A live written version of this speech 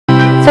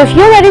So if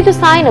you're ready to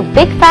sign a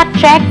big fat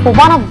check for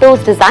one of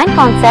those design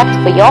concepts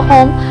for your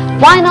home,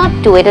 why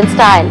not do it in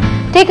style?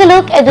 Take a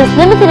look at this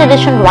limited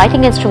edition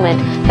writing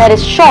instrument that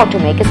is sure to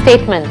make a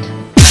statement.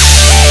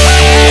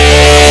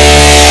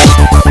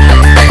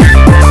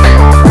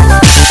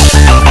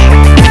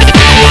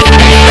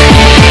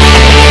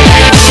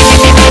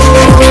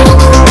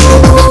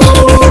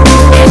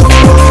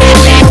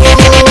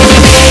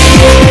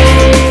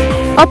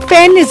 A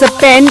pen is a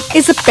pen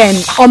is a pen,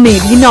 or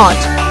maybe not.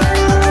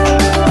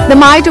 The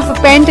might of a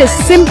pen is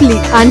simply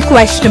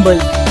unquestionable.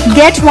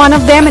 Get one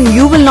of them and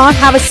you will not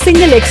have a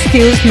single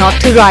excuse not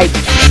to write.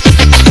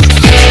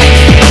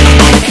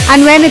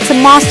 And when it's a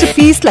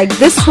masterpiece like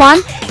this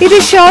one, it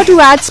is sure to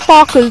add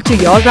sparkle to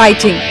your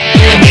writing.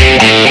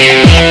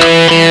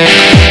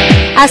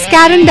 As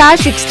Caran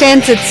Dash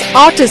extends its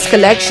artist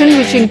collection,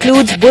 which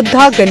includes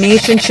Buddha,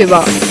 Ganesh and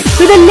Shiva,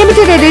 with a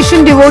limited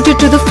edition devoted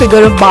to the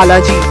figure of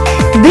Balaji.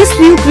 This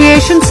new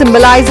creation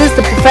symbolizes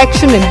the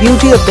perfection and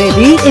beauty of the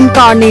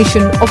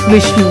reincarnation of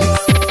Vishnu.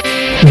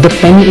 The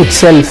pen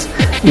itself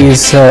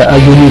is a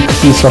unique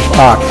piece of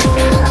art.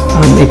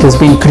 It has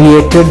been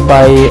created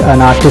by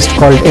an artist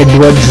called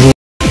Edward Roux,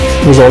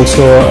 who is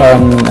also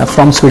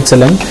from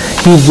Switzerland.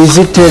 He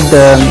visited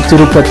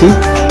Tirupati,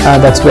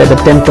 that's where the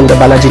temple, the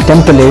Balaji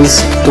temple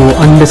is, to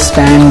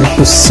understand,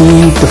 to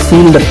see, to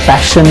feel the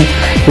passion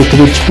with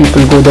which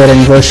people go there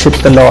and worship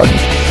the Lord.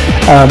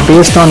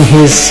 Based on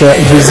his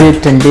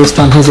visit and based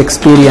on his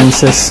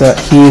experiences,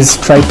 he has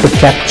tried to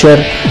capture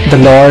the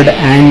Lord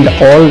and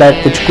all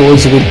that which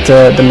goes with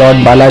the Lord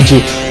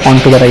Balaji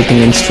onto the writing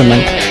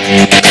instrument.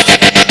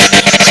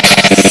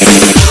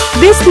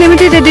 This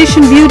limited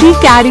edition beauty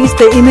carries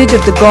the image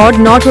of the god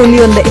not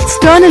only on the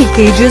external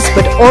pages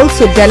but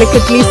also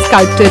delicately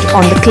sculpted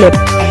on the clip.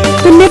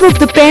 The nib of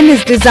the pen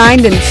is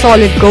designed in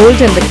solid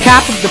gold and the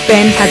cap of the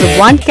pen has a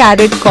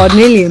 1-carat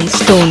cornelian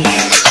stone.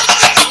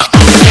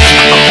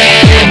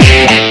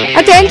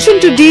 Attention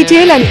to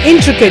detail and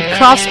intricate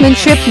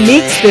craftsmanship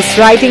makes this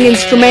writing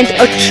instrument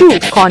a true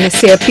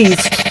connoisseur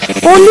piece.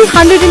 Only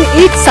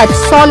 108 such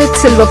solid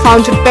silver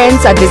fountain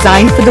pens are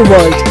designed for the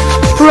world,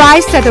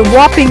 priced at a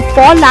whopping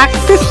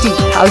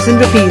 4,50,000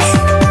 rupees.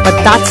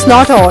 But that's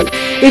not all.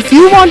 If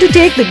you want to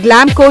take the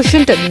glam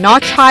quotient a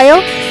notch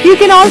higher, you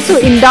can also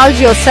indulge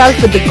yourself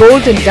with the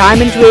gold and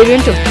diamond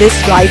variant of this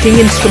writing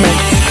instrument.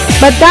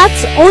 But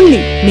that's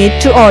only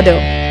made to order.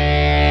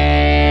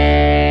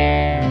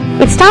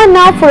 It's time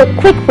now for a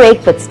quick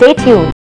break, but stay tuned.